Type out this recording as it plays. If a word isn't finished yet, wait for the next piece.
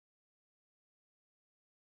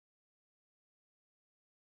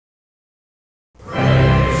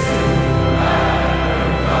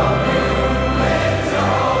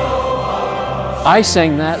I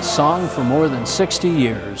sang that song for more than 60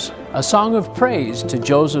 years, a song of praise to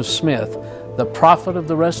Joseph Smith, the prophet of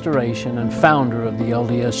the Restoration and founder of the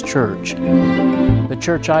LDS Church, the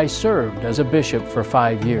church I served as a bishop for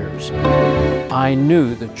 5 years. I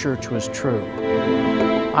knew the church was true.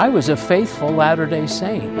 I was a faithful Latter-day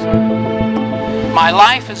Saint. My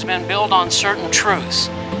life has been built on certain truths,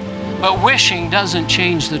 but wishing doesn't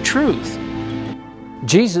change the truth.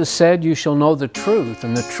 Jesus said, "You shall know the truth,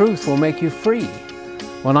 and the truth will make you free."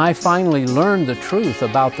 When I finally learned the truth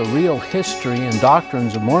about the real history and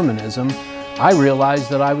doctrines of Mormonism, I realized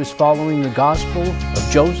that I was following the gospel of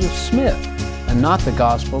Joseph Smith and not the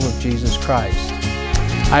gospel of Jesus Christ.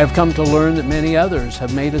 I have come to learn that many others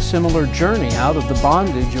have made a similar journey out of the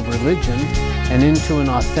bondage of religion and into an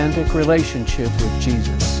authentic relationship with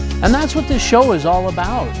Jesus. And that's what this show is all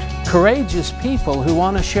about. Courageous people who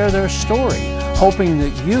want to share their story, hoping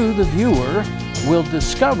that you, the viewer, will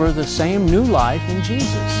discover the same new life in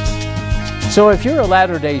Jesus. So if you're a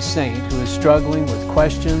Latter-day Saint who is struggling with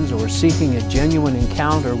questions or seeking a genuine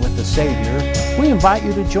encounter with the Savior, we invite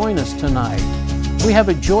you to join us tonight. We have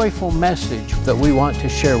a joyful message that we want to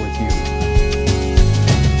share with you.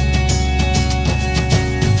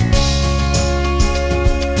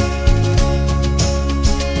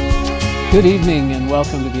 Good evening and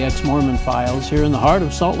welcome to the Ex-Mormon Files here in the heart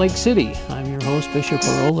of Salt Lake City. I'm your host, Bishop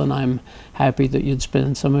Earl, and I'm happy that you'd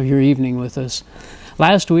spend some of your evening with us.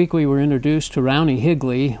 Last week we were introduced to Rowney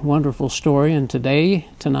Higley, wonderful story, and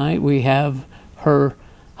tonight we have her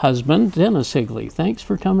husband, Dennis Higley. Thanks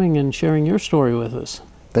for coming and sharing your story with us.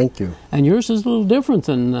 Thank you. And yours is a little different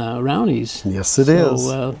than Rowney's. Yes, it is.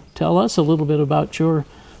 So tell us a little bit about your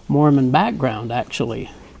Mormon background, actually.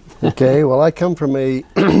 Okay, well, I come from a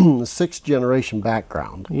sixth-generation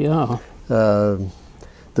background. Yeah.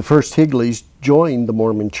 The first Higleys joined the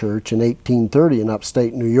Mormon Church in 1830 in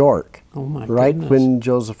upstate New York. Oh my right goodness. When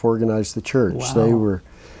Joseph organized the church. Wow.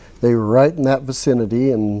 They were right in that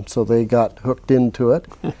vicinity, and so they got hooked into it.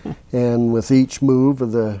 And with each move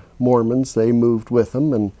of the Mormons, they moved with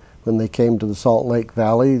them. And when they came to the Salt Lake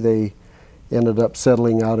Valley, they ended up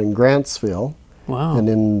settling out in Grantsville. Wow. And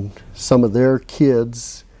then some of their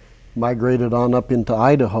kids migrated on up into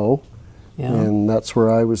Idaho. Yeah. And that's where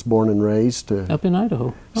I was born and raised. Up in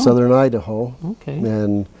Idaho. Oh. Southern Idaho. Okay.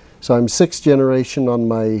 And so I'm sixth generation on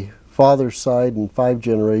my father's side and 5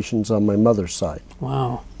 generations on my mother's side.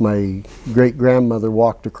 Wow. My great-grandmother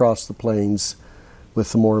walked across the plains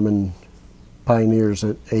with the Mormon pioneers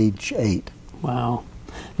at age 8. Wow.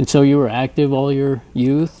 And so you were active all your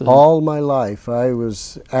youth? All my life I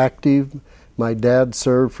was active. My dad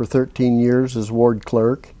served for 13 years as ward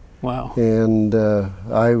clerk. Wow. And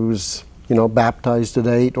I was, baptized at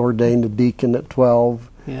 8, ordained a deacon at 12.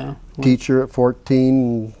 Yeah. Teacher at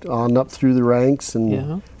 14, on up through the ranks, and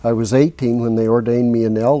Yeah. I was 18 when they ordained me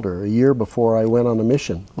an elder, a year before I went on a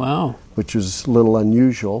mission. Wow. Which was a little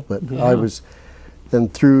unusual, but Yeah. then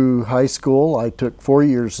through high school I took 4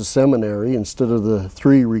 years of seminary instead of the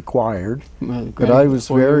 3 required. But I was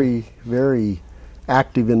very, very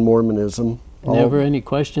active in Mormonism. Never any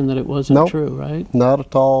question that it wasn't Nope. true, right? Not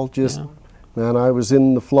at all, just, man, I was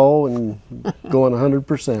in the flow and going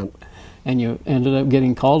 100%. And you ended up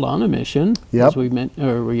getting called on a mission, Yep. as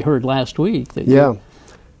we heard last week. That Yeah,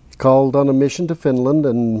 called on a mission to Finland,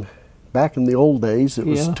 and back in the old days it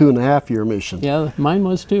was 2.5-year mission. Yeah, mine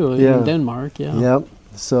was too, Yeah. in Denmark, yeah. Yep,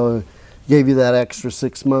 so gave you that extra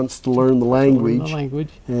 6 months to learn the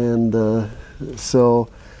language. And so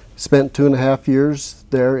spent 2.5 years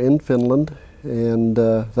there in Finland, and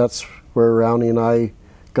that's where Rowney and I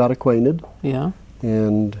got acquainted. Yeah.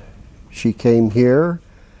 And she came here.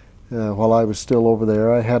 While I was still over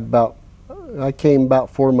there, I came about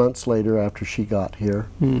 4 months later after she got here,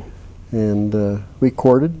 and we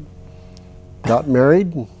courted, got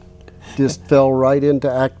married, and just fell right into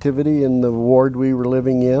activity in the ward we were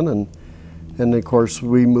living in, and of course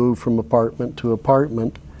we moved from apartment to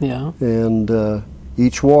apartment. Yeah. And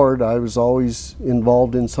each ward I was always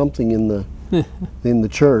involved in something in the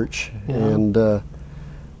church, and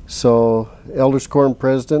so elders quorum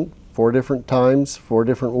president. 4 different times, 4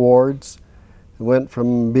 different wards. I went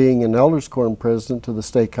from being an elders quorum president to the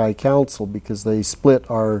stake high council because they split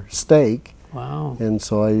our stake. Wow. And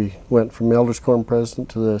so I went from elders quorum president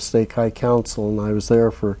to the stake high council, and I was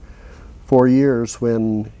there for 4 years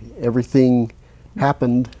when everything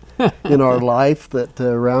happened in our life that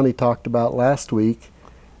Rowney talked about last week.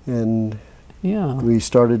 And Yeah. we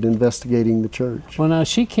started investigating the church. Well, now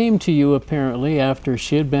she came to you apparently after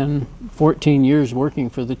she had been 14 years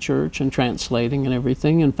working for the church and translating and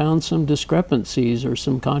everything, and found some discrepancies or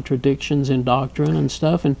some contradictions in doctrine and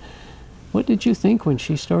stuff. And What did you think when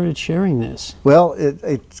she started sharing this? Well,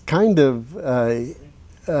 it's kind of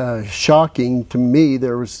shocking to me.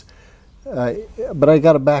 There was, but I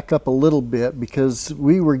got to back up a little bit, because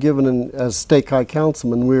we were given, as stake high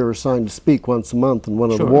councilman, we were assigned to speak once a month in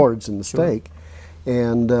one of the wards in the stake.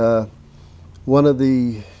 And one of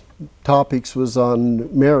the topics was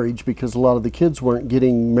on marriage, because a lot of the kids weren't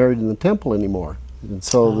getting married in the temple anymore. And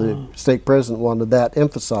so the stake president wanted that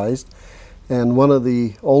emphasized. And one of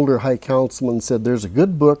the older high councilmen said, there's a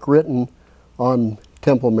good book written on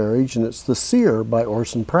temple marriage, and it's The Seer by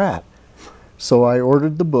Orson Pratt. So I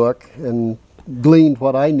ordered the book and gleaned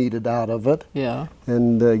what I needed out of it. Yeah.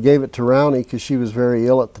 And gave it to Rowney, because she was very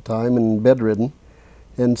ill at the time and bedridden.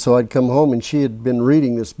 And so I'd come home, and she had been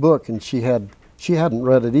reading this book, and she hadn't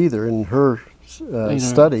read it either in her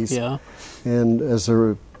studies, and as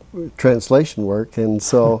her translation work. And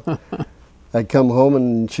so I'd come home,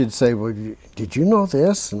 and she'd say, well, did you know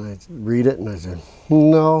this? And I'd read it, and I said,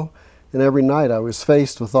 no. And every night I was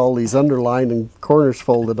faced with all these underlined and corners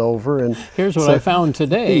folded over. And here's what I found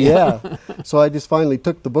today. Yeah. So I just finally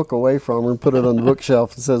took the book away from her and put it on the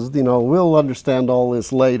bookshelf and says, we'll understand all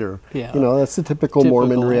this later. Yeah. That's the typical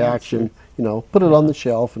Mormon reaction. Put it on the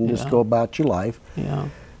shelf and just go about your life. Yeah.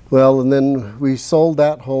 Well, and then we sold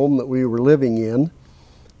that home that we were living in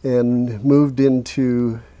and moved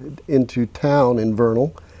into town in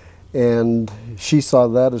Vernal. And she saw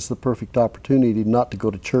that as the perfect opportunity not to go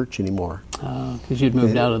to church anymore. Because you'd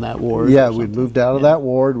moved out of that ward. Yeah, we'd moved out of that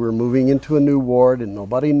ward. We were moving into a new ward, and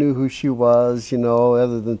nobody knew who she was,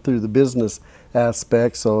 other than through the business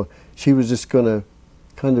aspect. So she was just going to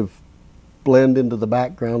kind of blend into the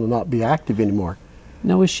background and not be active anymore.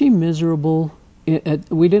 Now, was she miserable?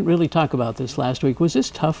 We didn't really talk about this last week. Was this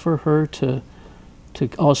tough for her to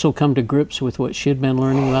also come to grips with what she had been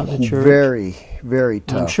learning about the church? Very, very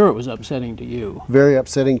tough. I'm sure it was upsetting to you. Very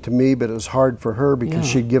upsetting to me, but it was hard for her because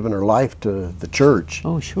she'd given her life to the church.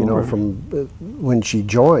 Oh, sure. From when she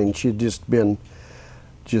joined, she'd just been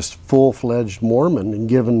full-fledged Mormon and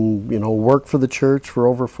given, work for the church for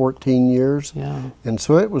over 14 years. Yeah. And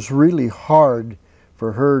so it was really hard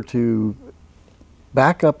for her to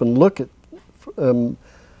back up and look at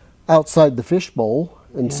outside the fishbowl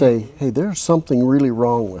and say, hey, there's something really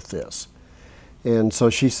wrong with this. And so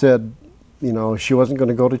she said, she wasn't going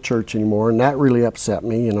to go to church anymore, and that really upset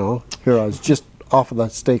me, Here I was just off of the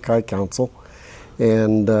stake high council,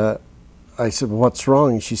 and I said, well, what's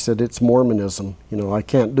wrong? And she said, it's Mormonism. I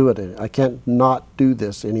can't do it. I can't not do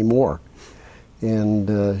this anymore.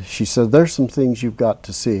 And she said, there's some things you've got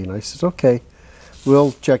to see. And I said, okay,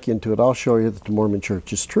 we'll check into it. I'll show you that the Mormon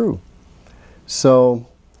church is true. So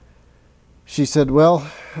she said, well,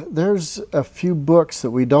 there's a few books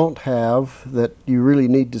that we don't have that you really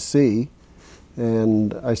need to see.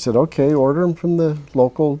 And I said, okay, order them from the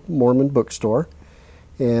local Mormon bookstore,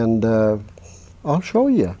 and I'll show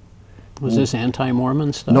you. Was this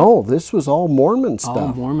anti-Mormon stuff? No, this was all Mormon stuff.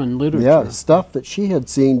 All Mormon literature. Yeah, stuff that she had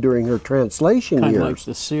seen during her translation years. Kind of like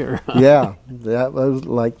the Seer. Yeah, that was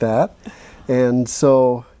like that. And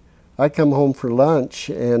so I come home for lunch,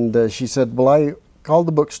 and she said, well, I called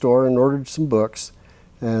the bookstore and ordered some books,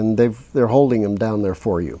 and they're holding them down there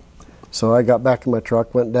for you. So I got back in my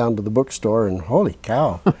truck, went down to the bookstore, and holy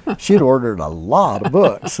cow, she'd ordered a lot of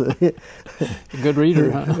books. Good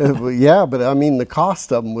reader, huh? Yeah, but I mean, the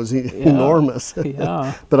cost of them was enormous.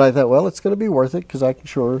 Yeah. But I thought, well, it's going to be worth it because I can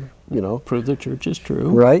prove the church is true.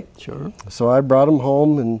 Right? Sure. So I brought them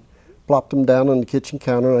home and plopped them down on the kitchen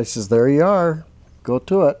counter, and I says, there you are, go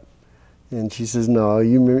to it. And she says, no,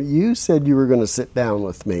 you said you were going to sit down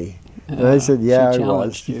with me. And I said, yeah, I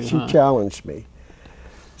was. She challenged me.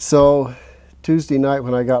 So Tuesday night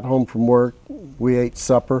when I got home from work, we ate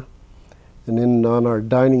supper, and then on our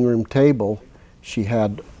dining room table, she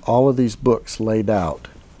had all of these books laid out.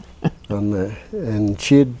 And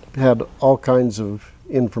she had all kinds of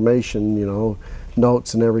information,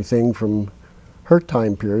 notes and everything from her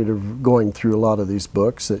time period of going through a lot of these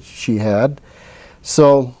books that she had.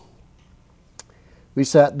 So we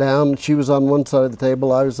sat down. She was on one side of the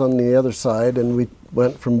table, I was on the other side, and we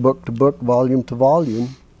went from book to book, volume to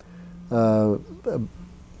volume,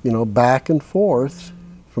 back and forth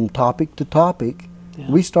from topic to topic. Yeah.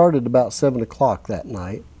 We started about 7 o'clock that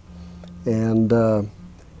night, and at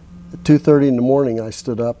 2:30 in the morning I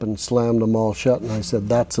stood up and slammed them all shut, and I said,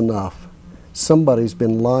 that's enough. Somebody's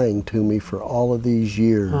been lying to me for all of these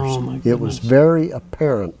years. Oh, my goodness. It was very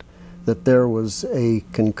apparent that there was a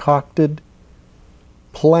concocted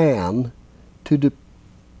plan to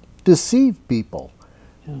deceive people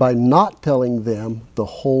by not telling them the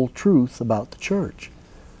whole truth about the church.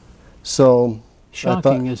 So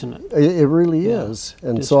Shocking, isn't it? It really is.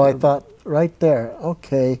 And so I thought, right there,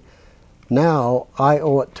 okay, now I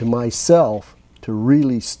owe it to myself to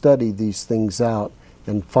really study these things out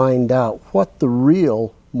and find out what the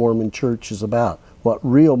real Mormon church is about, what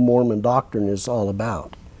real Mormon doctrine is all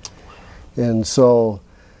about. And so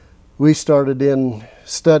we started in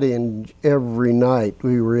studying every night.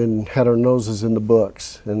 We had our noses in the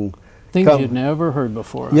books. And things you'd never heard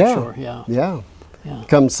before, I'm sure. Yeah.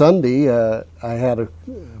 Come Sunday, I had a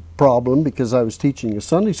problem because I was teaching a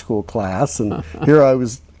Sunday school class, and here I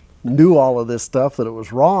knew all of this stuff, that it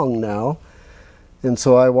was wrong now. And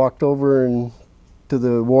so I walked over to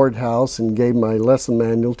the ward house and gave my lesson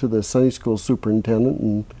manual to the Sunday school superintendent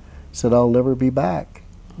and said, I'll never be back.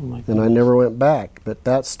 Oh my goodness. And I never went back. But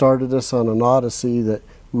that started us on an odyssey that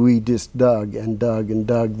we just dug and dug and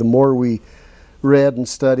dug. The more we read and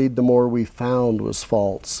studied, the more we found was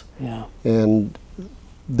false. Yeah. And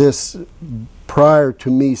this, prior to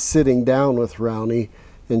me sitting down with Rowney,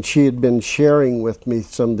 and she had been sharing with me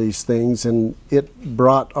some of these things, and it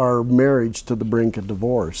brought our marriage to the brink of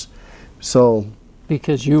divorce. So,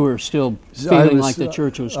 because you were still feeling like the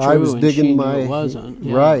church was true, I was and digging she my, knew it wasn't.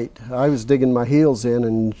 Yeah. Right. I was digging my heels in,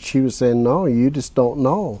 and she was saying, no, you just don't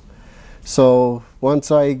know. So once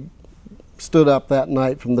I stood up that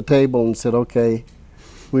night from the table and said, okay,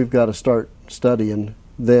 we've got to start studying,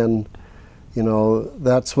 then, you know,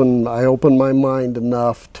 that's when I opened my mind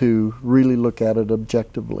enough to really look at it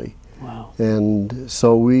objectively. Wow. And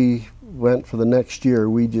so we went for the next year.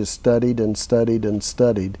 We just studied and studied and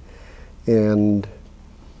studied. And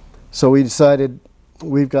so we decided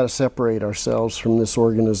we've got to separate ourselves from this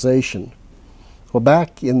organization. Well,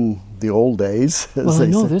 back in the old days, well, I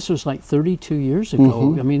know this was like 32 years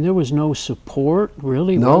ago. I mean, there was no support,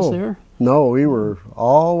 really, was there? No, we were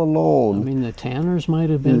all alone. I mean, the Tanners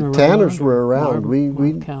might have been around. Tanners were around.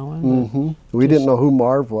 Marv Cowan, we didn't know who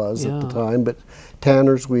Marv was at the time, but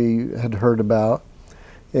Tanners we had heard about.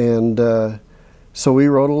 And so we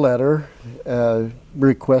wrote a letter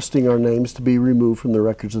requesting our names to be removed from the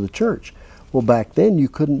records of the church. Well, back then you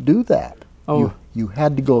couldn't do that. Oh. You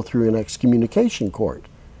had to go through an excommunication court.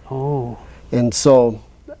 Oh. And so,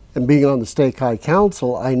 and being on the Stake High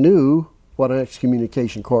Council, I knew what an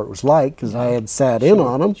excommunication court was like, because I had sat in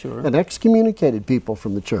on them and excommunicated people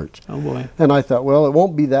from the church. Oh boy. And I thought, well, it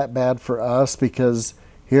won't be that bad for us, because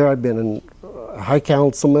here I've been a high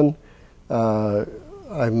councilman,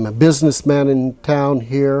 I'm a businessman in town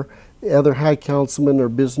here, the other high councilmen are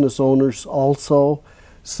business owners also.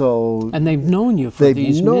 So, and they've known you for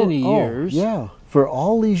these many years. Yeah, for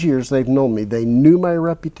all these years they've known me. They knew my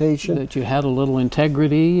reputation. That you had a little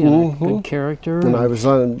integrity and a good character. And I was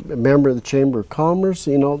a member of the Chamber of Commerce.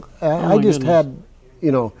 You know, I just had,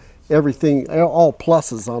 you know, everything, all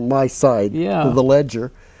pluses on my side of the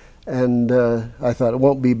ledger. And I thought it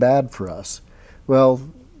won't be bad for us. Well,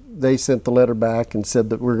 they sent the letter back and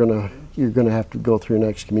said that you're gonna have to go through an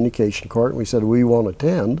excommunication court. And we said, we won't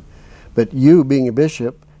attend. But you, being a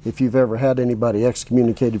bishop, if you've ever had anybody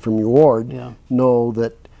excommunicated from your ward, know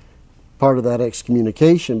that part of that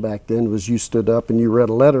excommunication back then was you stood up and you read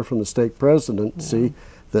a letter from the stake presidency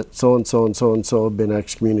that so-and-so and so-and-so have been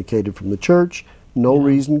excommunicated from the church, no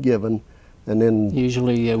reason given, and then...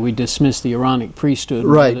 Usually we dismiss the Aaronic priesthood.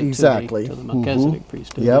 Right, exactly. To the Melchizedek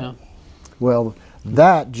priesthood. Yep. Well,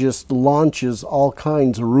 that just launches all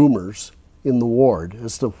kinds of rumors in the ward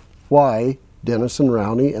as to why Dennis and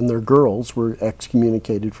Rowney and their girls were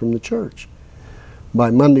excommunicated from the church.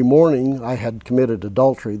 By Monday morning, I had committed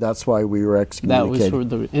adultery. That's why we were excommunicated.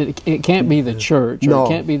 That was for it can't be the church, or it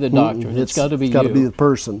can't be the doctrine. It's got to be you. It's got to be the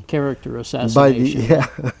person. Character assassination.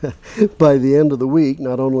 By the end of the week,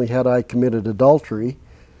 not only had I committed adultery,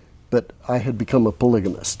 but I had become a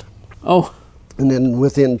polygamist. Oh. And then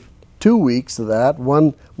within 2 weeks of that,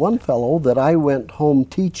 one fellow that I went home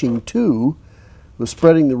teaching to was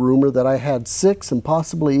spreading the rumor that I had 6 and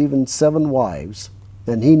possibly even 7 wives,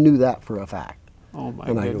 and he knew that for a fact. Oh my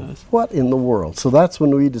goodness. goodness. I go, what in the world? So that's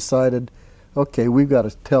when we decided, okay, we've got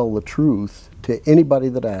to tell the truth to anybody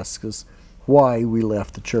that asks us why we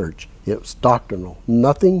left the church. It was doctrinal.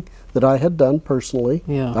 Nothing that I had done personally.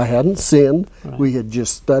 I hadn't sinned. We had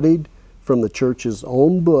just studied from the church's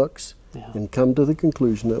own books and come to the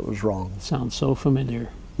conclusion that it was wrong. Sounds so familiar.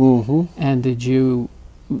 And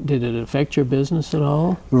did it affect your business at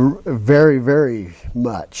all? Very, very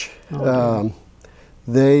much. Okay.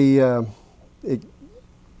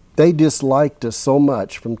 They disliked us so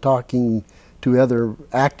much from talking to other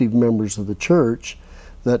active members of the church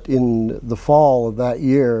that in the fall of that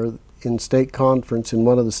year, in stake conference in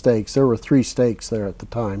one of the stakes, there were 3 stakes there at the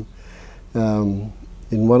time. In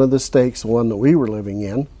one of the stakes, the one that we were living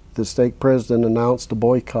in, the stake president announced a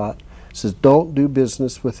boycott. Says, don't do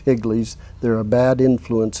business with Higleys. They're a bad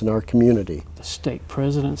influence in our community. The stake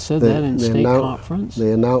president said that in stake conference?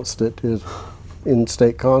 They announced it in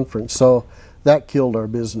stake conference. So that killed our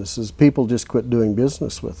businesses. People just quit doing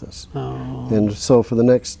business with us. Oh. And so for the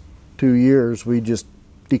next 2 years, we just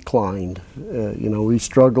declined. We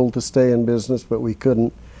struggled to stay in business, but we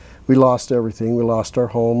couldn't. We lost everything. We lost our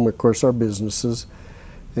home, of course, our businesses.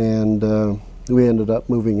 And we ended up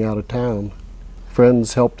moving out of town.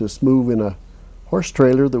 Friends helped us move in a horse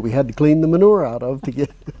trailer that we had to clean the manure out of to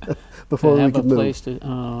get before we could move. Place to,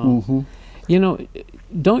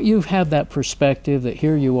 don't you have that perspective that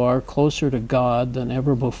here you are closer to God than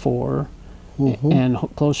ever before, and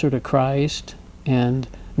closer to Christ, and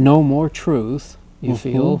know more truth, you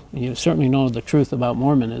feel? You certainly know the truth about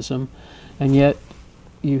Mormonism, and yet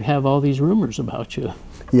you have all these rumors about you.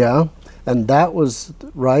 Yeah, and that was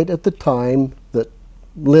right at the time that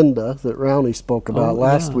Linda, that Rowney spoke about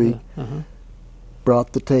last week,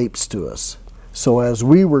 brought the tapes to us. So as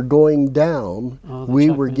we were going down, we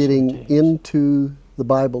were getting into the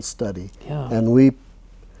Bible study. Yeah. And we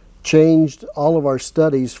changed all of our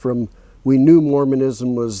studies from, we knew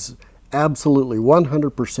Mormonism was absolutely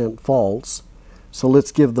 100% false, so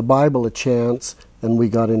let's give the Bible a chance, and we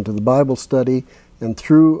got into the Bible study, and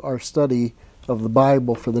through our study of the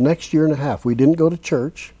Bible for the next year and a half, we didn't go to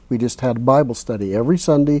church. We just had Bible study every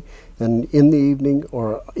Sunday, and in the evening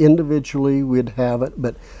or individually we'd have it.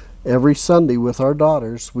 But every Sunday with our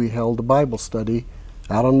daughters, we held a Bible study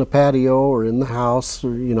out on the patio or in the house, or,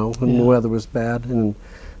 when the weather was bad. And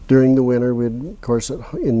during the winter, we'd, of course,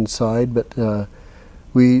 inside. But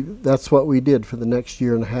that's what we did for the next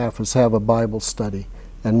year and a half, was have a Bible study.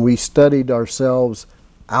 And we studied ourselves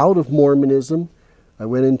out of Mormonism. I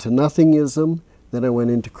went into nothingism. Then I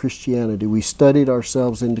went into Christianity. We studied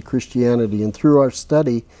ourselves into Christianity, and through our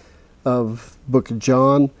study of the book of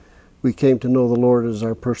John, we came to know the Lord as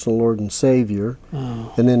our personal Lord and Savior.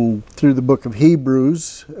 Oh. And then through the book of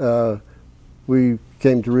Hebrews, we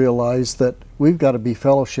came to realize that we've got to be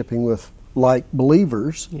fellowshipping with like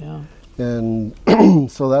believers. Yeah.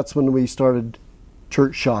 And so that's when we started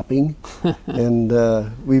church shopping, and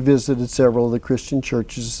we visited several of the Christian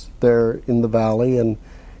churches there in the valley, and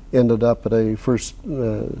ended up at a First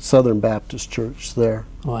Southern Baptist church there.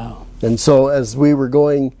 Wow. And so as we were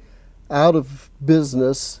going out of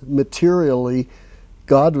business materially,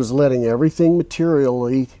 God was letting everything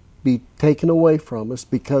materially be taken away from us,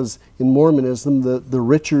 because in Mormonism, the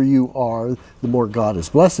richer you are, the more God is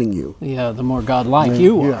blessing you. Yeah, the more God-like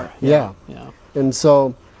you are. Yeah. And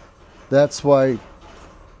so that's why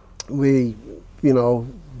we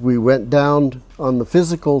went down on the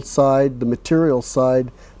physical side, the material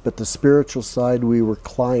side, but the spiritual side we were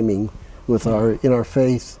climbing with in our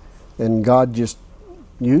faith, and God just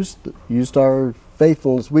used our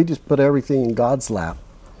faithfulness. We just put everything in God's lap.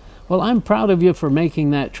 Well, I'm proud of you for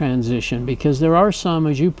making that transition, because there are some,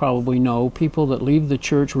 as you probably know, people that leave the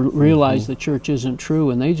church, realize the church isn't true,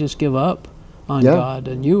 and they just give up on God,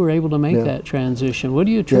 and you were able to make that transition. What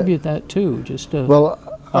do you attribute that to? Just a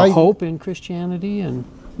hope in Christianity?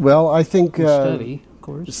 I think study, of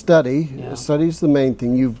course. Study's the main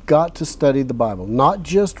thing. You've got to study the Bible, not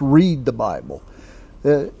just read the Bible.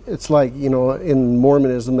 It's like, in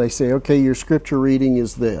Mormonism they say, okay, your scripture reading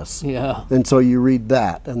is this. Yeah. And so you read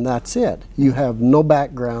that, and that's it. You have no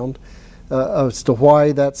background as to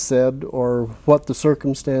why that's said or what the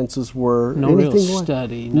circumstances were. No real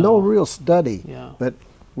study. No real study. Yeah. But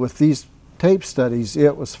with these tape studies,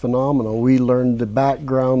 it was phenomenal. We learned the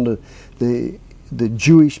background, the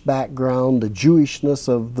Jewish background, the Jewishness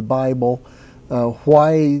of the Bible,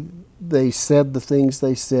 why they said the things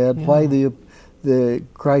they said, why the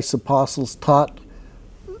Christ's apostles taught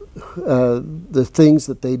the things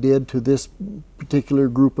that they did to this particular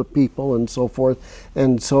group of people, and so forth.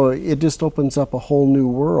 And so it just opens up a whole new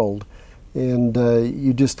world, and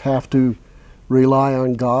you just have to rely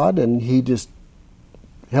on God, and He just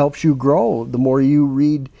helps you grow. The more you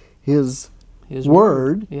read His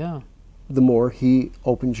Word, the more He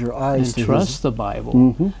opens your eyes and to trust the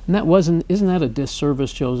Bible. And isn't that a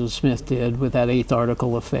disservice Joseph Smith did with that 8th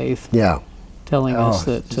article of faith? Yeah. Telling us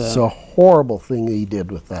that it's a horrible thing he did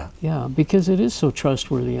with that. Yeah, because it is so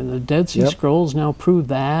trustworthy, and the Dead Sea Scrolls now prove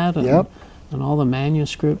that, and all the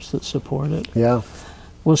manuscripts that support it. Yeah.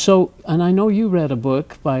 Well, and I know you read a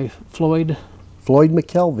book by Floyd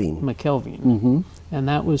McKelvey. And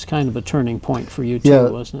that was kind of a turning point for you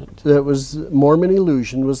too, wasn't it? It was Mormon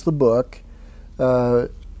Illusion was the book.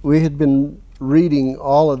 We had been reading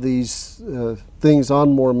all of these things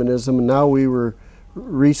on Mormonism, and now we were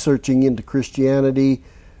researching into Christianity.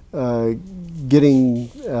 getting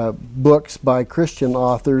books by Christian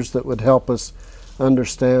authors that would help us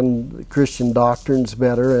understand Christian doctrines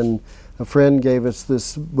better. And a friend gave us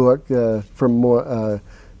this book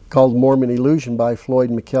called Mormon Illusion by Floyd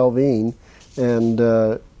McKelveen,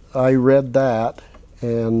 and I read that,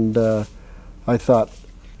 and I thought,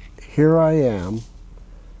 here I am.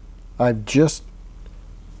 I've just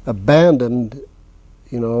abandoned,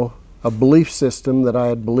 a belief system that I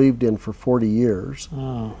had believed in for 40 years.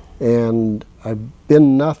 Oh. And I've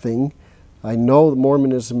been nothing. I know that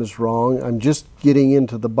Mormonism is wrong. I'm just getting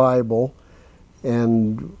into the Bible,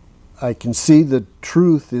 and I can see the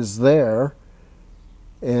truth is there.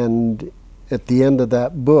 And at the end of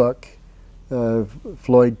that book,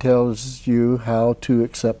 Floyd tells you how to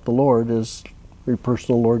accept the Lord as your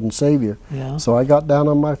personal Lord and Savior. Yeah. So I got down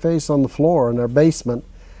on my face on the floor in our basement.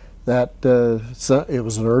 It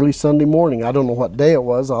was an early Sunday morning. I don't know what day it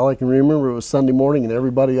was. All I can remember, it was Sunday morning, and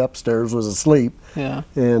everybody upstairs was asleep. Yeah.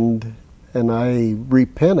 And I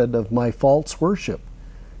repented of my false worship,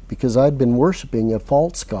 because I'd been worshiping a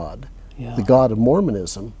false god, Yeah. the God of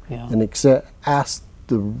Mormonism, Yeah. and asked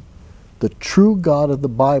the true God of the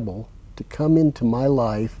Bible to come into my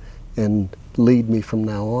life and lead me from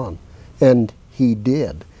now on. And He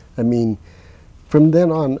did. I mean, from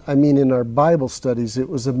then on, in our Bible studies, it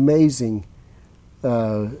was amazing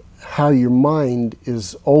how your mind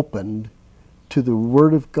is opened to the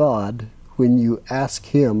Word of God when you ask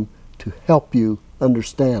Him to help you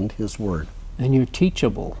understand His Word. And you're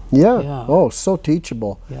teachable. Yeah. Yeah. Oh, so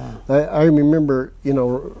teachable. Yeah. I remember,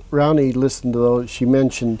 Rowney listened to those. She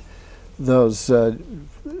mentioned those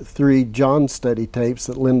 3 John study tapes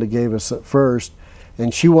that Linda gave us at first,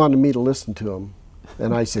 and she wanted me to listen to them.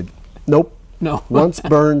 And I said, nope. No. Once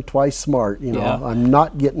burned, twice smart. Yeah. I'm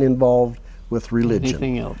not getting involved with religion.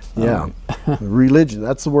 Anything else. Yeah. Religion,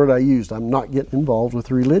 that's the word I used. I'm not getting involved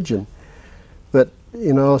with religion. But,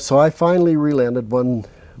 so I finally relented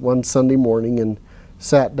one Sunday morning and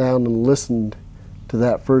sat down and listened to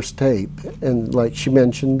that first tape. And like she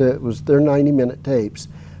mentioned, they're 90-minute tapes.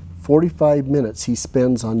 45 minutes he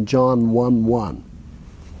spends on John 1:1.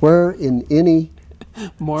 Where in any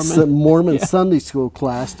Mormon Yeah. Sunday school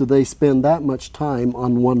class do they spend that much time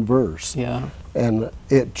on one verse? Yeah. And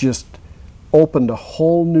it just opened a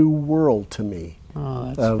whole new world to me. Oh,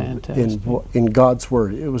 that's fantastic. In God's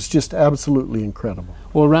Word. It was just absolutely incredible.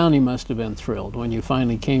 Well, Rowney must have been thrilled when you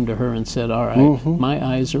finally came to her and said, all right, Mm-hmm. my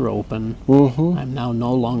eyes are open. Mm-hmm. I'm now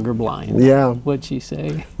no longer blind. Yeah. What'd she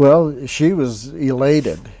say? Well, she was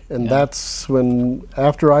elated. And Yeah. that's when,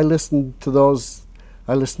 after I listened to those,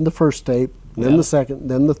 I listened to the first tape, then Yeah. the second,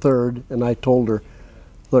 then the third, and I told her,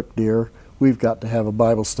 look, dear, we've got to have a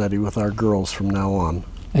Bible study with our girls from now on.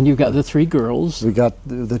 And you've got the 3 girls. We got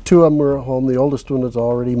the 2 of them were at home. The oldest one has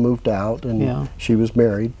already moved out, and Yeah. she was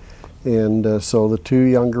married. And so the 2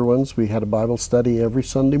 younger ones, we had a Bible study every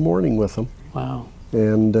Sunday morning with them. Wow.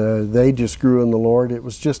 And they just grew in the Lord. It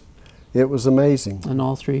was amazing. And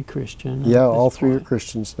all 3 Christian. Yeah, at this all 3 are point.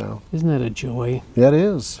 Christians now. Isn't that a joy? Yeah, it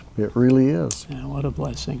is. It really is. Yeah, what a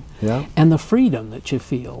blessing. Yeah. And the freedom that you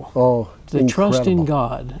feel. Oh, The trust in incredible.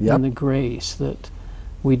 God Yep. and the grace that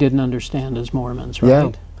we didn't understand as Mormons, Yeah,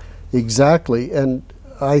 right? exactly. And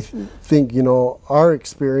I think, our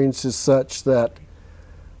experience is such that,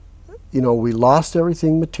 we lost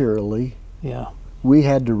everything materially. Yeah. We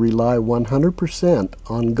had to rely 100%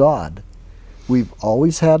 on God. We've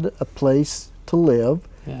always had a place to live.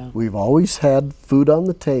 Yeah. We've always had food on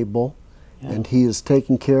the table. Yeah. And He has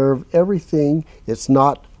taken care of everything. It's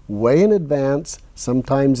not way in advance.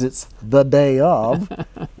 Sometimes it's the day of,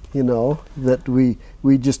 that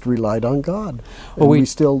we just relied on God. And Well, we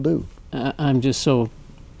still do. I'm just so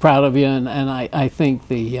proud of you, and I think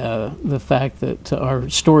the fact that our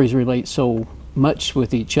stories relate so much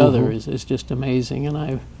with each other is just amazing, and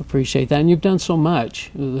I appreciate that. And you've done so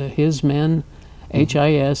much. The Hismen,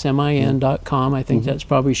 HISMIN.com, I think that's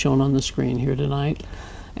probably shown on the screen here tonight.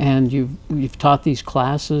 And you've taught these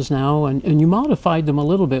classes now, and you modified them a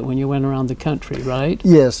little bit when you went around the country, right?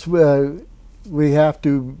 Yes, we have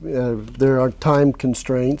to, there are time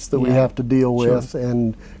constraints that we Yeah, have to deal sure. with,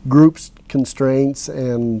 and groups constraints,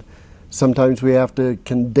 and sometimes we have to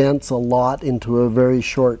condense a lot into a very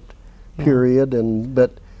short period.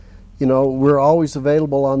 But we're always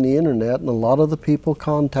available on the internet, and a lot of the people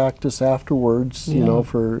contact us afterwards, Yeah.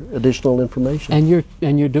 for additional information. And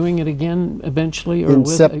you're doing it again eventually, or In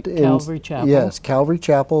with Calvary Chapel? Yes, Calvary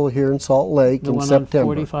Chapel here in Salt Lake The in one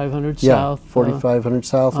September. on 4500 Yeah, South. 4500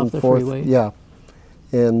 South off and the 4th. freeway. Yeah,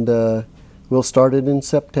 and we'll start it in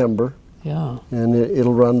September, Yeah. and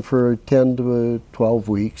it'll run for 10 to 12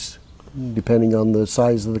 weeks, depending on the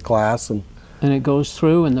size of the class and And it goes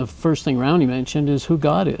through, and the first thing Rowney mentioned is who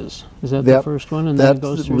God is. Is that the first one? And then it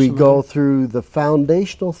goes through we go through the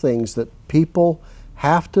foundational things that people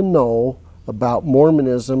have to know about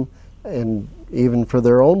Mormonism, and even for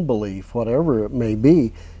their own belief, whatever it may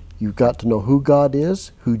be. You've got to know who God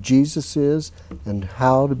is, who Jesus is, and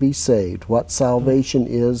how to be saved, what salvation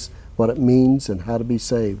is, what it means, and how to be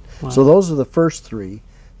saved. Wow. So those are the first three.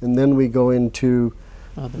 And then we go into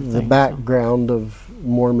the background of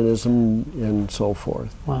Mormonism and so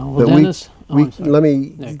forth. Wow. Well, Dennis, let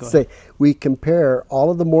me say, we compare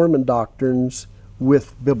all of the Mormon doctrines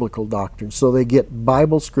with biblical doctrines. So they get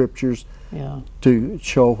Bible scriptures to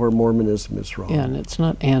show where Mormonism is wrong. Yeah, and it's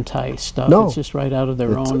not anti-stuff. No. It's just right out of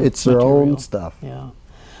their own It's their own stuff. Yeah.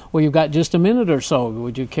 Well, you've got just a minute or so.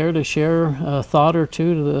 Would you care to share a thought or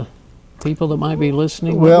two to the people that might be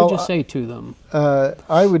listening? What would you say to them?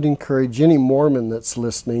 I would encourage any Mormon that's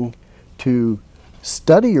listening to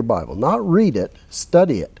study your Bible. Not read it,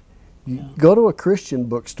 study it. Go to a Christian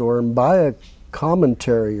bookstore and buy a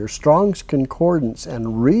commentary or Strong's Concordance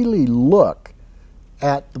and really look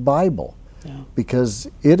at the Bible, because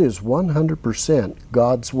it is 100%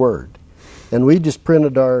 God's Word. And we just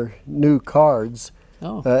printed our new cards,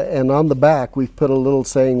 and on the back we've put a little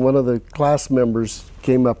saying, one of the class members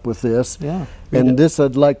came up with this, and this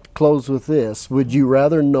I'd like to close with this: would you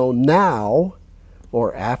rather know now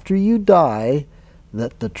or after you die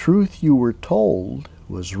that the truth you were told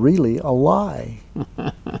was really a lie?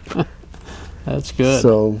 That's good.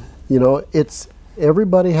 So, you know,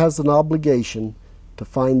 everybody has an obligation to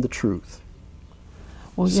find the truth.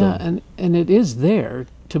 Well, and it is there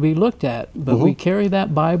to be looked at, but we carry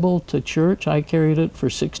that Bible to church. I carried it for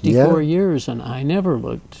 64 years, and I never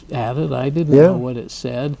looked at it. I didn't know what it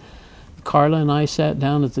said. Carla and I sat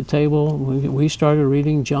down at the table. We started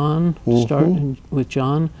reading John, starting with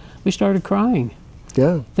John. We started crying.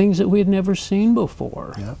 Yeah. Things that we had never seen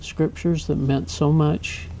before. Scriptures that meant so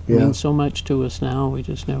much, mean so much to us now, we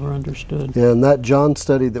just never understood. Yeah, and that John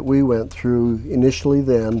study that we went through initially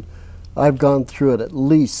then, I've gone through it at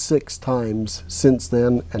least 6 times since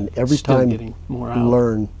then, and every time getting more out.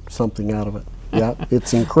 Learn something out of it. Yeah,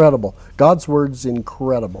 it's incredible. God's Word's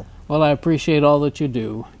incredible. Well, I appreciate all that you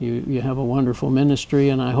do. You have a wonderful ministry,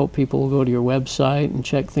 and I hope people will go to your website and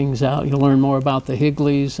check things out. You'll learn more about the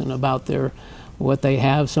Higleys and about what they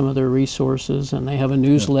have, some of their resources, and they have a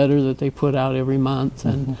newsletter that they put out every month,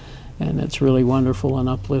 and it's really wonderful and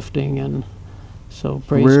uplifting, and so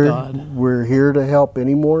praise God. We're here to help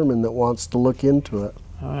any Mormon that wants to look into it.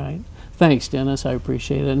 All right. Thanks, Dennis. I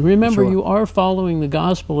appreciate it. And remember, you are following the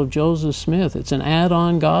gospel of Joseph Smith. It's an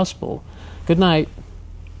add-on gospel. Good night.